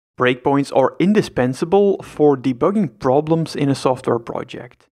Breakpoints are indispensable for debugging problems in a software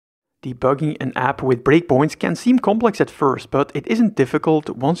project. Debugging an app with breakpoints can seem complex at first, but it isn't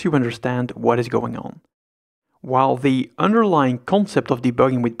difficult once you understand what is going on. While the underlying concept of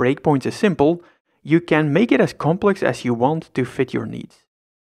debugging with breakpoints is simple, you can make it as complex as you want to fit your needs.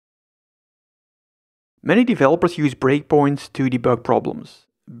 Many developers use breakpoints to debug problems,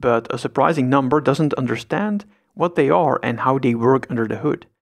 but a surprising number doesn't understand what they are and how they work under the hood.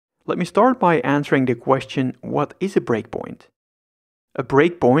 Let me start by answering the question, what is a breakpoint? A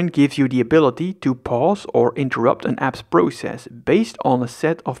breakpoint gives you the ability to pause or interrupt an app's process based on a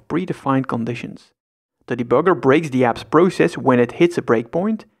set of predefined conditions. The debugger breaks the app's process when it hits a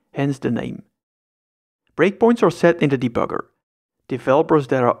breakpoint, hence the name. Breakpoints are set in the debugger. Developers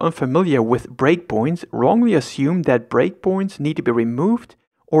that are unfamiliar with breakpoints wrongly assume that breakpoints need to be removed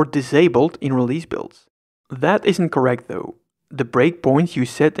or disabled in release builds. That isn't correct though. The breakpoints you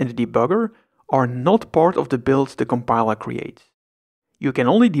set in the debugger are not part of the builds the compiler creates. You can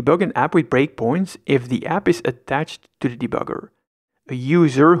only debug an app with breakpoints if the app is attached to the debugger. A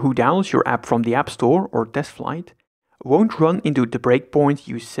user who downloads your app from the App Store or test flight won't run into the breakpoints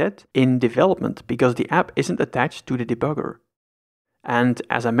you set in development because the app isn't attached to the debugger. And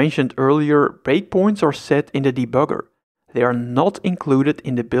as I mentioned earlier, breakpoints are set in the debugger. They are not included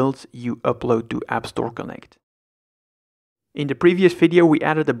in the builds you upload to App Store Connect. In the previous video, we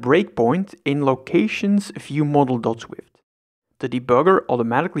added a breakpoint in locations viewModel.swift. The debugger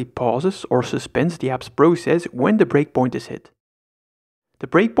automatically pauses or suspends the app's process when the breakpoint is hit. The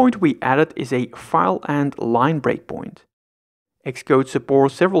breakpoint we added is a file and line breakpoint. Xcode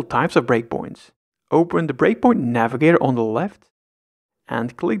supports several types of breakpoints. Open the breakpoint navigator on the left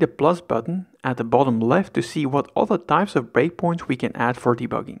and click the plus button at the bottom left to see what other types of breakpoints we can add for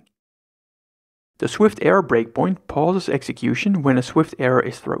debugging. The Swift error breakpoint pauses execution when a Swift error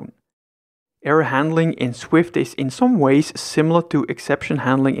is thrown. Error handling in Swift is in some ways similar to exception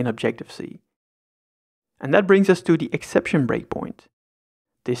handling in Objective-C. And that brings us to the exception breakpoint.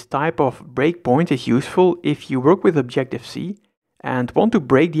 This type of breakpoint is useful if you work with Objective-C and want to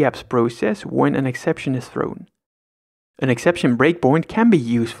break the app's process when an exception is thrown. An exception breakpoint can be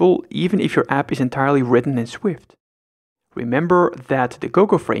useful even if your app is entirely written in Swift. Remember that the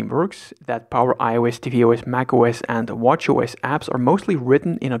Cocoa frameworks that power iOS, tvOS, macOS, and watchOS apps are mostly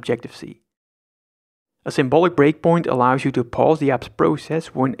written in Objective-C. A symbolic breakpoint allows you to pause the app's process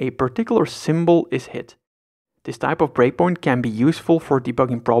when a particular symbol is hit. This type of breakpoint can be useful for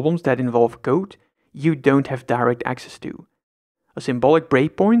debugging problems that involve code you don't have direct access to. A symbolic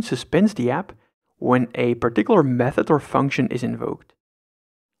breakpoint suspends the app when a particular method or function is invoked.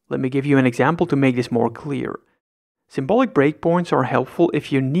 Let me give you an example to make this more clear. Symbolic breakpoints are helpful if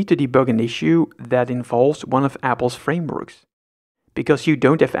you need to debug an issue that involves one of Apple's frameworks. Because you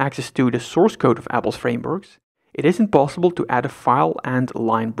don't have access to the source code of Apple's frameworks, it isn't possible to add a file and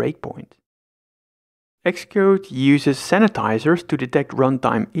line breakpoint. Xcode uses sanitizers to detect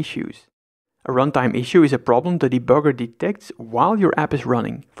runtime issues. A runtime issue is a problem the debugger detects while your app is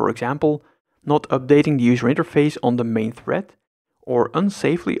running, for example, not updating the user interface on the main thread, or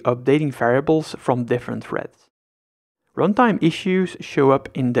unsafely updating variables from different threads. Runtime issues show up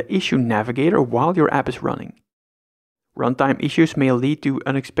in the issue navigator while your app is running. Runtime issues may lead to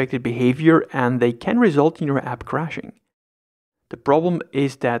unexpected behavior and they can result in your app crashing. The problem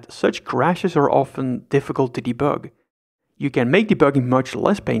is that such crashes are often difficult to debug. You can make debugging much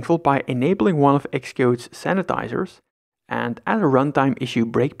less painful by enabling one of Xcode's sanitizers and add a runtime issue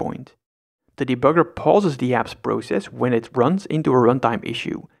breakpoint. The debugger pauses the app's process when it runs into a runtime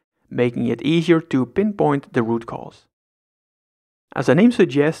issue, making it easier to pinpoint the root cause. As the name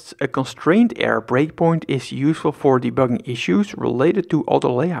suggests, a constraint error breakpoint is useful for debugging issues related to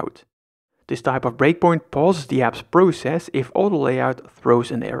auto layout. This type of breakpoint pauses the app's process if auto layout throws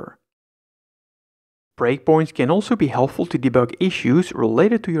an error. Breakpoints can also be helpful to debug issues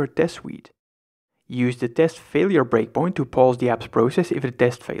related to your test suite. Use the test failure breakpoint to pause the app's process if the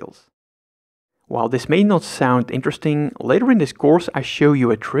test fails. While this may not sound interesting, later in this course I show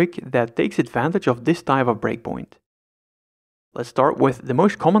you a trick that takes advantage of this type of breakpoint. Let's start with the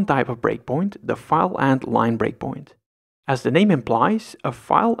most common type of breakpoint, the file and line breakpoint. As the name implies, a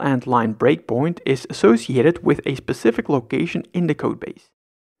file and line breakpoint is associated with a specific location in the codebase.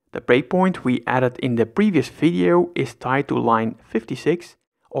 The breakpoint we added in the previous video is tied to line 56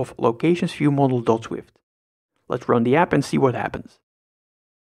 of locationsviewModel.swift. Let's run the app and see what happens.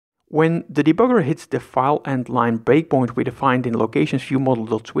 When the debugger hits the file and line breakpoint we defined in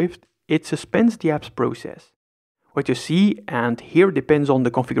locationsviewModel.swift, it suspends the app's process. What you see and hear depends on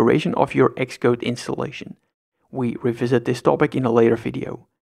the configuration of your Xcode installation. We revisit this topic in a later video.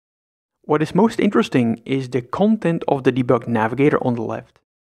 What is most interesting is the content of the debug navigator on the left.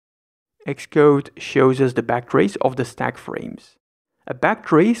 Xcode shows us the backtrace of the stack frames. A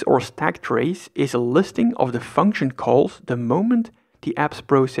backtrace or stack trace is a listing of the function calls the moment the apps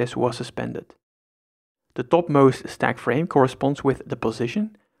process was suspended. The topmost stack frame corresponds with the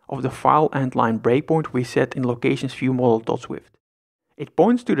position of the file and line breakpoint we set in locations view model.swift. It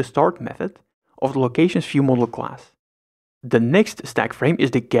points to the start method of the locations view model class. The next stack frame is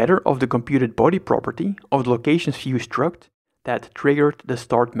the getter of the computed body property of the locations view struct that triggered the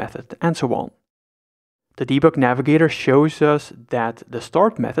start method, and so on. The debug navigator shows us that the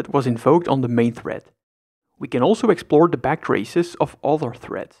start method was invoked on the main thread. We can also explore the backtraces of other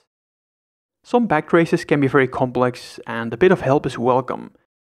threads. Some backtraces can be very complex and a bit of help is welcome.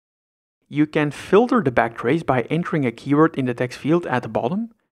 You can filter the backtrace by entering a keyword in the text field at the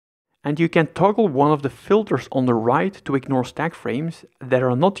bottom, and you can toggle one of the filters on the right to ignore stack frames that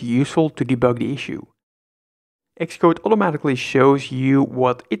are not useful to debug the issue. Xcode automatically shows you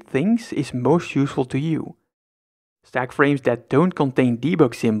what it thinks is most useful to you. Stack frames that don't contain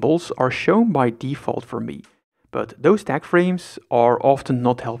debug symbols are shown by default for me, but those stack frames are often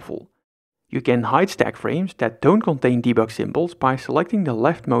not helpful. You can hide stack frames that don't contain debug symbols by selecting the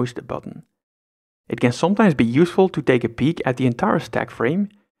leftmost button. It can sometimes be useful to take a peek at the entire stack frame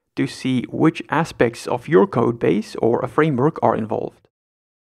to see which aspects of your codebase or a framework are involved.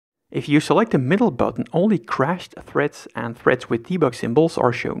 If you select the middle button, only crashed threads and threads with debug symbols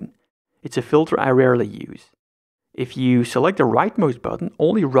are shown. It's a filter I rarely use. If you select the rightmost button,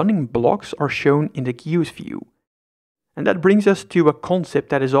 only running blocks are shown in the queues view. And that brings us to a concept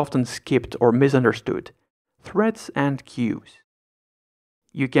that is often skipped or misunderstood: threads and queues.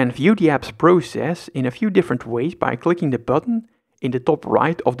 You can view the app's process in a few different ways by clicking the button in the top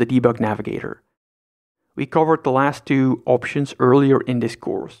right of the debug navigator. We covered the last two options earlier in this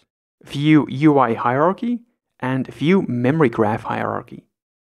course: view UI hierarchy and view memory graph hierarchy.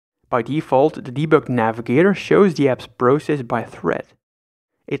 By default, the debug navigator shows the app's process by thread.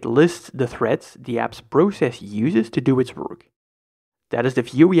 It lists the threads the app's process uses to do its work. That is the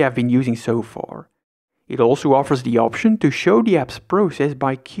view we have been using so far. It also offers the option to show the app's process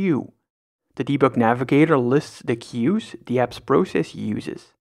by queue. The debug navigator lists the queues the app's process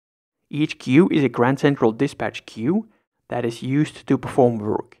uses. Each queue is a Grand Central Dispatch queue that is used to perform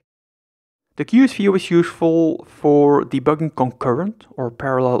work. The queues view is useful for debugging concurrent or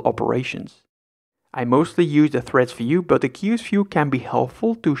parallel operations. I mostly use the threads view, but the queues view can be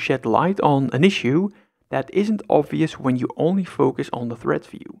helpful to shed light on an issue that isn't obvious when you only focus on the threads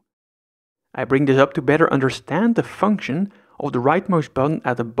view. I bring this up to better understand the function of the rightmost button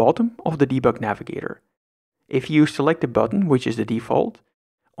at the bottom of the debug navigator. If you select the button, which is the default,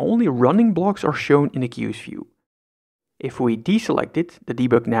 only running blocks are shown in the queues view. If we deselect it, the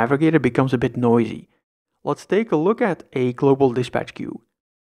debug navigator becomes a bit noisy. Let's take a look at a global dispatch queue.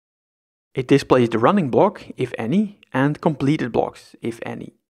 It displays the running block, if any, and completed blocks, if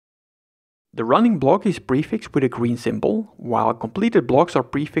any. The running block is prefixed with a green symbol, while completed blocks are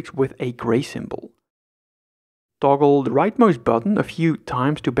prefixed with a gray symbol. Toggle the rightmost button a few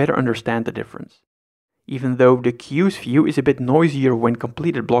times to better understand the difference. Even though the queues view is a bit noisier when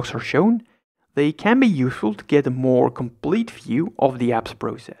completed blocks are shown, they can be useful to get a more complete view of the app's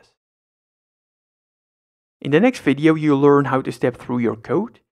process. In the next video, you'll learn how to step through your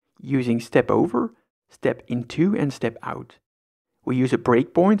code using step over, step into, and step out. We use a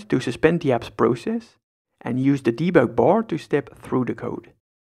breakpoint to suspend the app's process and use the debug bar to step through the code.